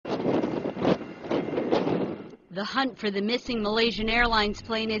The hunt for the missing Malaysian Airlines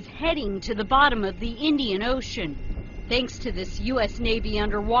plane is heading to the bottom of the Indian Ocean, thanks to this U.S. Navy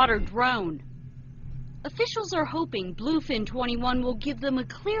underwater drone. Officials are hoping Bluefin 21 will give them a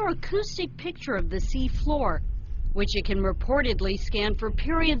clear acoustic picture of the sea floor, which it can reportedly scan for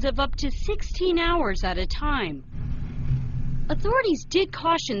periods of up to 16 hours at a time. Authorities did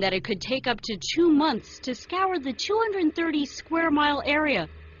caution that it could take up to 2 months to scour the 230 square mile area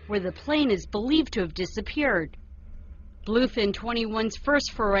where the plane is believed to have disappeared. Bluefin 21's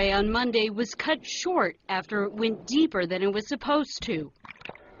first foray on Monday was cut short after it went deeper than it was supposed to.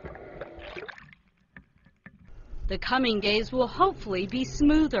 The coming days will hopefully be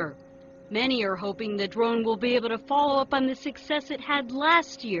smoother. Many are hoping the drone will be able to follow up on the success it had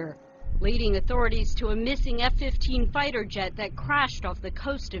last year, leading authorities to a missing F-15 fighter jet that crashed off the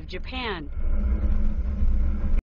coast of Japan.